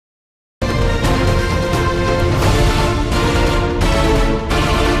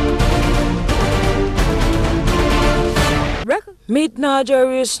Meet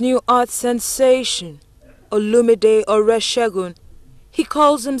Nigeria's new art sensation, Olumide Oreshegun. He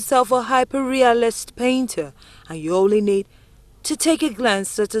calls himself a hyper-realist painter, and you only need to take a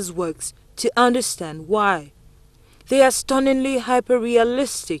glance at his works to understand why. They are stunningly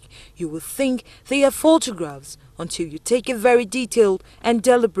hyper-realistic. You will think they are photographs until you take a very detailed and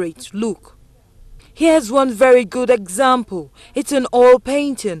deliberate look. Here's one very good example. It's an oil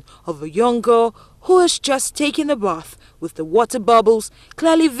painting of a young girl who has just taken a bath with the water bubbles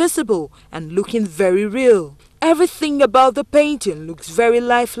clearly visible and looking very real. Everything about the painting looks very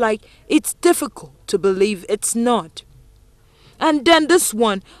lifelike. It's difficult to believe it's not. And then this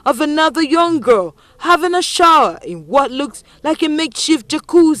one of another young girl having a shower in what looks like a makeshift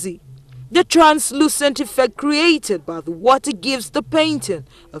jacuzzi. The translucent effect created by the water gives the painting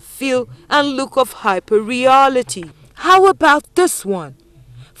a feel and look of hyper-reality. How about this one?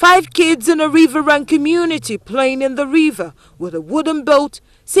 5 kids in a riverine community playing in the river with a wooden boat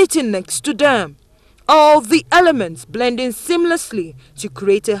sitting next to them. All the elements blending seamlessly to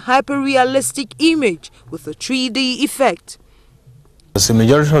create a hyper-realistic image with a 3D effect. The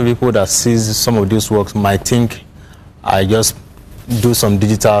majority of people that sees some of these works might think I just do some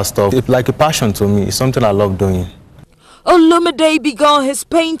digital stuff. It's like a passion to me. It's something I love doing. Olumide began his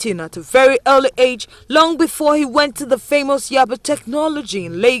painting at a very early age, long before he went to the famous Yaba Technology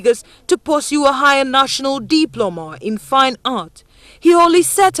in Lagos to pursue a higher national diploma in fine art. He only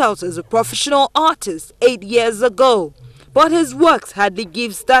set out as a professional artist 8 years ago, but his works hardly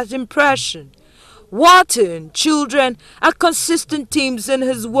gives that impression. Water and children are consistent themes in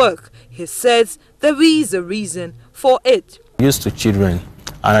his work. He says there is a reason for it. Used to children,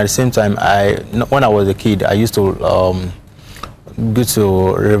 and at the same time, when I was a kid, I used to go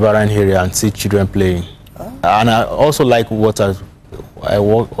to riverine area and see children playing. And I also like water. I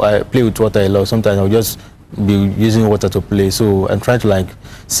play with water a lot. Sometimes I'll just be using water to play. So I'm trying to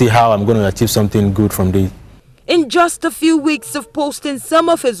see how I'm going to achieve something good from this. In just a few weeks of posting some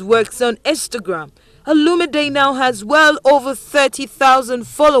of his works on Instagram, Olumide now has well over 30,000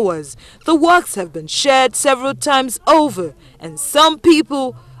 followers. The works have been shared several times over, and some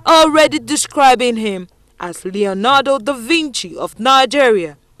people are already describing him as Leonardo da Vinci of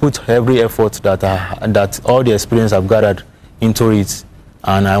Nigeria. Put every effort that all the experience I've gathered into it,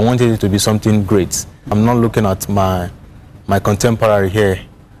 and I wanted it to be something great. I'm not looking at my contemporary here.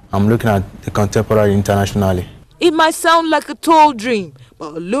 I'm looking at the contemporary internationally. It might sound like a tall dream,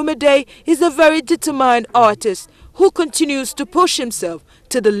 but Olumide is a very determined artist who continues to push himself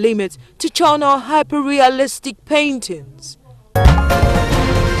to the limit to channel hyper-realistic paintings.